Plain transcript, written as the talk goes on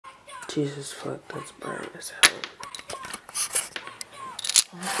Jesus fuck, that's bright as hell.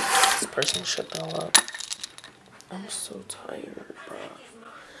 This person shut the hell up. I'm so tired, bro.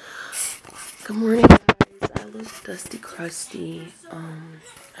 Good morning, guys. I look dusty, crusty.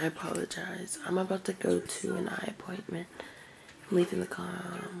 I apologize. I'm about to go to an eye appointment. I'm leaving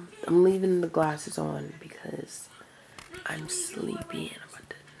the glasses on because I'm sleepy and I'm about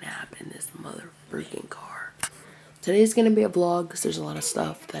to nap in this mother freaking car. Today's gonna be a vlog because there's a lot of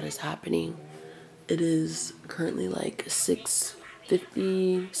stuff that is happening. It is currently like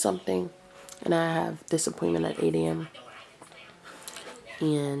 6:50 something, and I have this appointment at 8 a.m.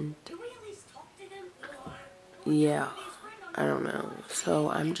 And yeah, I don't know. So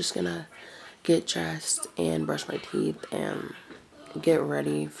I'm just gonna get dressed and brush my teeth and get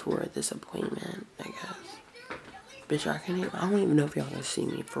ready for this appointment, I guess. Bitch, I don't even know if y'all can see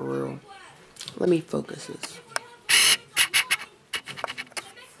me for real. Let me focus this.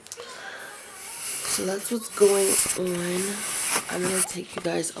 So that's what's going on. I'm gonna take you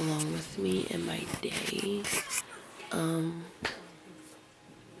guys along with me in my day.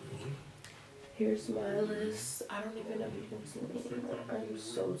 Here's my list. I don't even know if you can see me anymore. I'm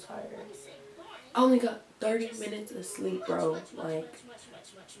so tired. I only got 30 minutes of sleep, bro. Like,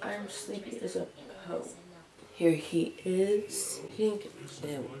 I'm sleepy as a hoe. Here he is. He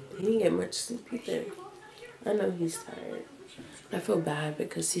didn't get much sleep either. I know he's tired. I feel bad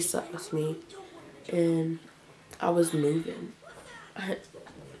because he slept with me and I was moving. Oh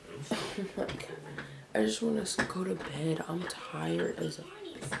my God. I just want to go to bed. I'm tired as a...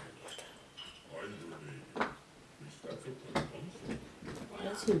 Why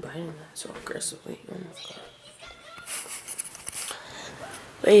is he biting that so aggressively? Oh my God.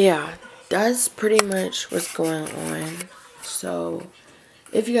 But yeah, that's pretty much what's going on. So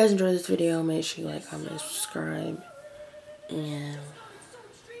if you guys enjoyed this video, make sure you like, comment, subscribe. And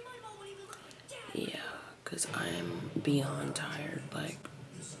yeah, because I am beyond tired. Like,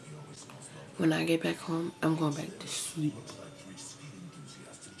 when I get back home, I'm going back to sleep.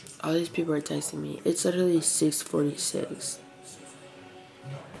 All these people are texting me. It's literally 6:46.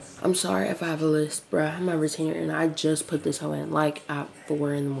 I'm sorry if I have a list, bruh. I have my retainer and I just put this hoe in like at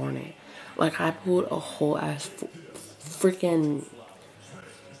 4 in the morning. Like, I pulled a whole ass freaking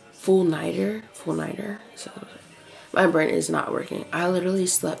full nighter. So my brain is not working. I literally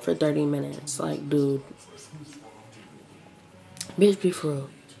slept for 30 minutes. Like, dude. Bitch, be for real.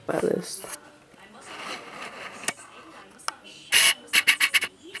 My list.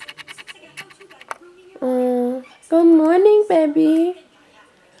 Good morning, baby.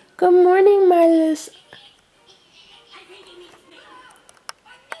 Good morning, Miles.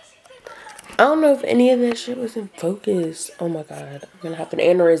 I don't know if any of that shit was in focus. Oh my God. I'm gonna have an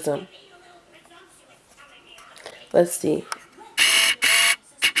aneurysm. Let's see.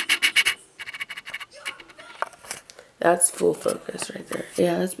 That's full focus right there.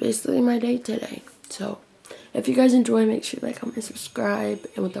 Yeah, that's basically my day today. So, if you guys enjoy, make sure you like, comment, subscribe.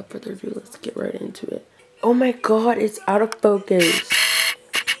 And without further ado, let's get right into it. Oh my God, it's out of focus.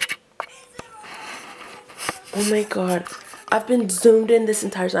 Oh my God. I've been zoomed in this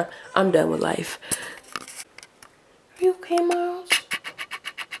entire time. I'm done with life. Are you okay, Miles?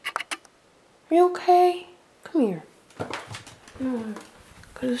 Are you okay? Come here.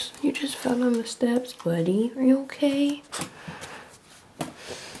 Because you just fell on the steps, buddy. Are you okay?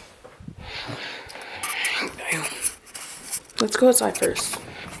 Let's go outside first.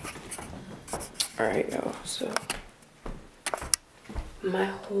 Alright, y'all. So,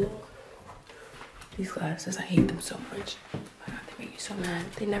 these glasses, I hate them so much. Oh my God, they make me so mad.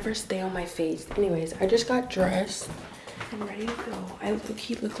 They never stay on my face. Anyways, I just got dressed. I'm ready to go. I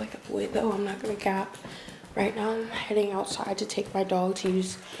look like a boy though. I'm not gonna cap. Right now, I'm heading outside to take my dog to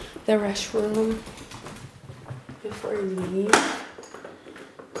use the restroom before I leave.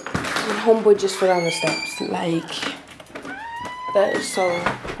 My homeboy just fell down the steps. Like, that is so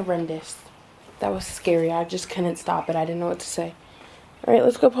horrendous. That was scary. I just couldn't stop it. I didn't know what to say. Alright,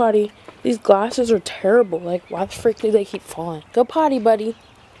 let's go potty. These glasses are terrible. Like, why the frick do they keep falling? Go potty, buddy.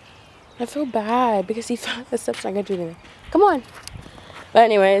 I feel bad because he fell the steps. I gotta do anything. Come on. But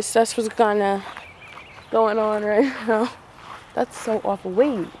anyways, that's what's going on right now. That's so awful.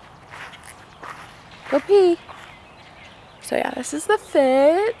 Wait. Go pee. So yeah, this is the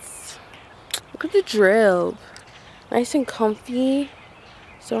fits. Look at the drip. Nice and comfy.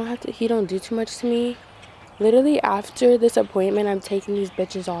 So he don't do too much to me. Literally after this appointment, I'm taking these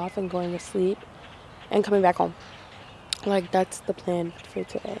bitches off and going to sleep and coming back home. Like, that's the plan for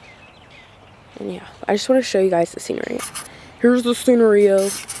today. And yeah, I just want to show you guys the scenery. Here's the scenario.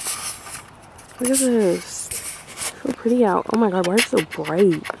 Look at this. So pretty out. Oh my God, why is it so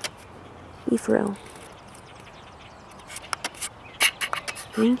bright? Be for real.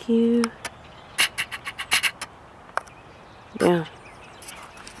 Thank you. Yeah.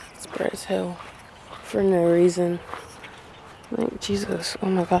 It's bright as hell. For no reason. Like, Jesus. Oh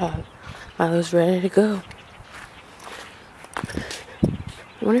my God. Milo's ready to go.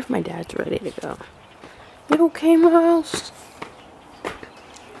 I wonder if my dad's ready to go. You okay, Miles?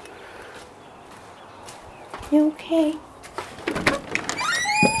 You okay?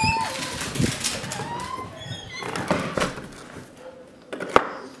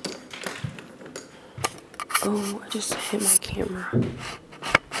 Oh, I just hit my camera.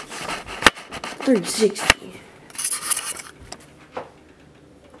 360.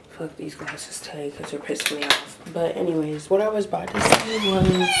 Fuck these glasses today because they're pissing me off. But anyways, what I was about to say was,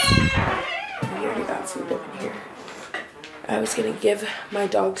 we already got food over here. I was gonna give my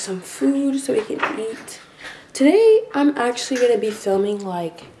dog some food so he can eat. Today, I'm actually gonna be filming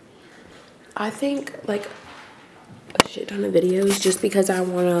like, I think like a shit ton of videos just because I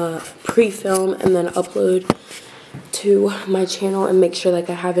wanna pre-film and then upload to my channel and make sure like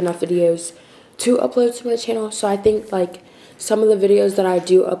I have enough videos to upload to my channel. So I think like some of the videos that I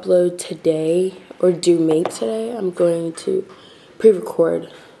do upload today or do make today, I'm going to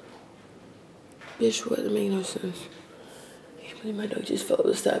pre-record. Bitch, what? That make no sense. I can't believe my dog just fell down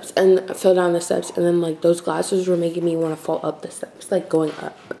the steps and then like those glasses were making me want to fall up the steps, like going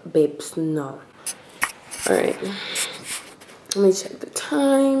up. Babes, no. Alright. Let me check the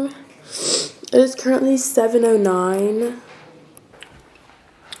time. It is currently 7:09.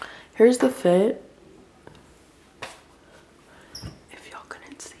 Here's the fit. If y'all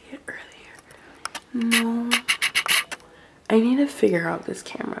couldn't see it earlier. No. I need to figure out this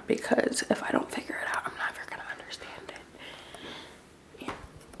camera because if I don't figure it out, I'm never going to understand it. Yeah.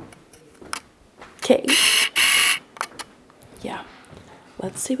 Okay. Yeah.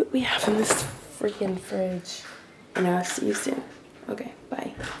 Let's see what we have in this freaking fridge. And I'll see you soon. Okay,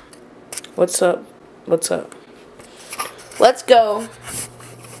 bye. What's up? What's up? Let's go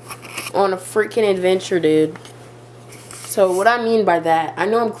on a freaking adventure, dude. So what I mean by that, I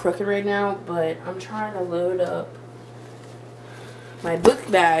know I'm crooked right now, but I'm trying to load up my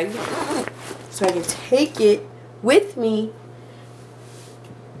book bag so I can take it with me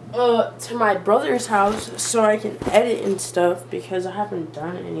to my brother's house so I can edit and stuff because I haven't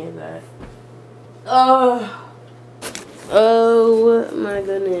done any of that. Oh my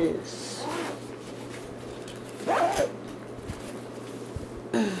goodness.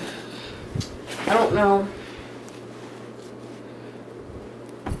 I don't know.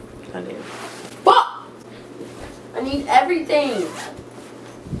 I do. Fuck! I need everything.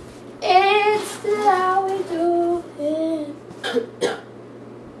 It's how we do it.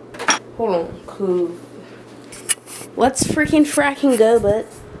 Hold on, cool. Let's freaking fracking go, but.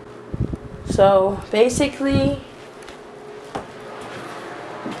 So, basically,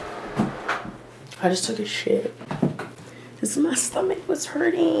 I just took a shit. Because my stomach was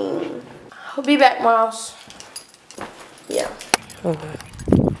hurting. I'll be back, Miles. Yeah. Okay.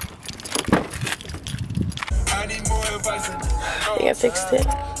 I think I fixed it.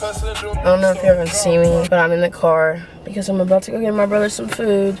 I don't know if you ever see me, but I'm in the car because I'm about to go get my brother some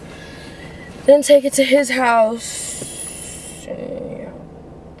food. Then take it to his house. Yeah.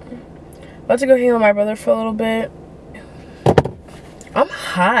 About to go hang with my brother for a little bit. I'm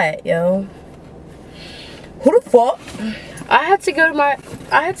hot, yo. Who the fuck? I had to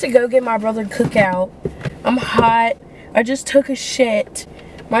go get my brother cookout. I'm hot. I just took a shit.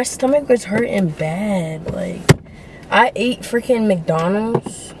 My stomach was hurting bad. Like, I ate freaking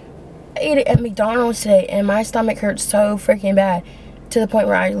McDonald's. I ate it at McDonald's today, and my stomach hurt so freaking bad to the point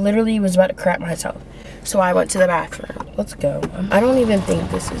where I literally was about to crap myself. So I went to the bathroom. Let's go. I don't even think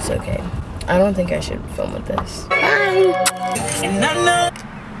this is okay. I don't think I should film with this. Bye. And I know.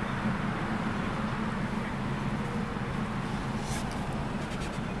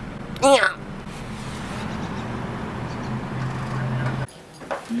 Yeah.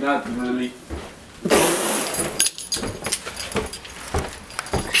 Not really.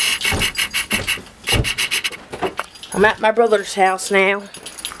 I'm at my brother's house now.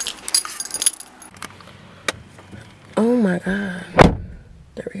 Oh my God.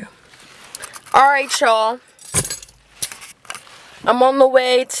 There we go. Alright, y'all. I'm on the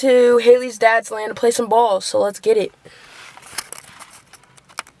way to Haley's dad's land to play some balls, so let's get it.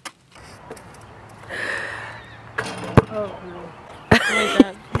 Oh, no.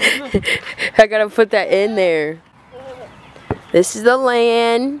 I gotta put that in there. This is the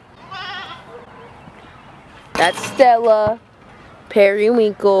land. That's Stella,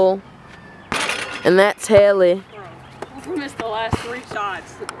 Periwinkle, and that's Haley. We missed the last 3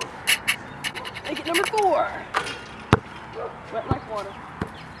 shots. Make it number 4. Wet like water.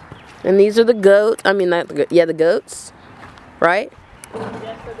 And these are the goats. I mean, not the goats. Yeah, the goats. Right?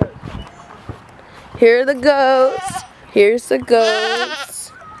 Yes, the goats. Here are the goats. Here's the goats.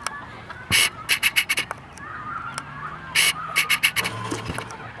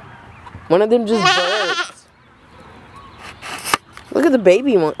 One of them just burped. Look at the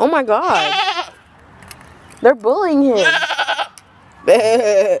baby one. Oh my god. They're bullying him.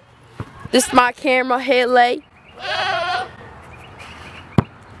 This my camera headlight.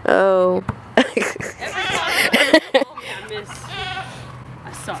 Oh. Every time I miss.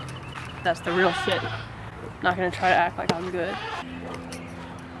 I suck. That's the real shit. Not gonna try to act like I'm good.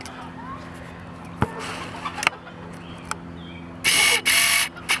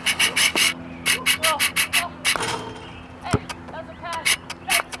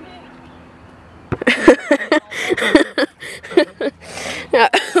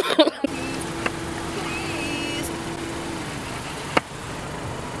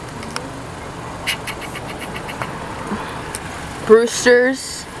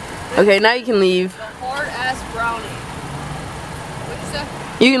 Brewster's. Okay, now you can leave. The hard ass brownie. What'd you say?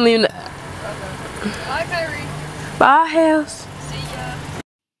 You can leave. Okay. Bye, Kyrie. Bye, house. See ya.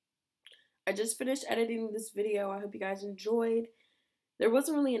 I just finished editing this video. I hope you guys enjoyed. There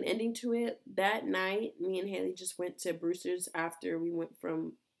wasn't really an ending to it. That night, me and Haley just went to Brewster's after we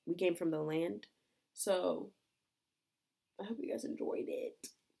came from the land. So I hope you guys enjoyed it.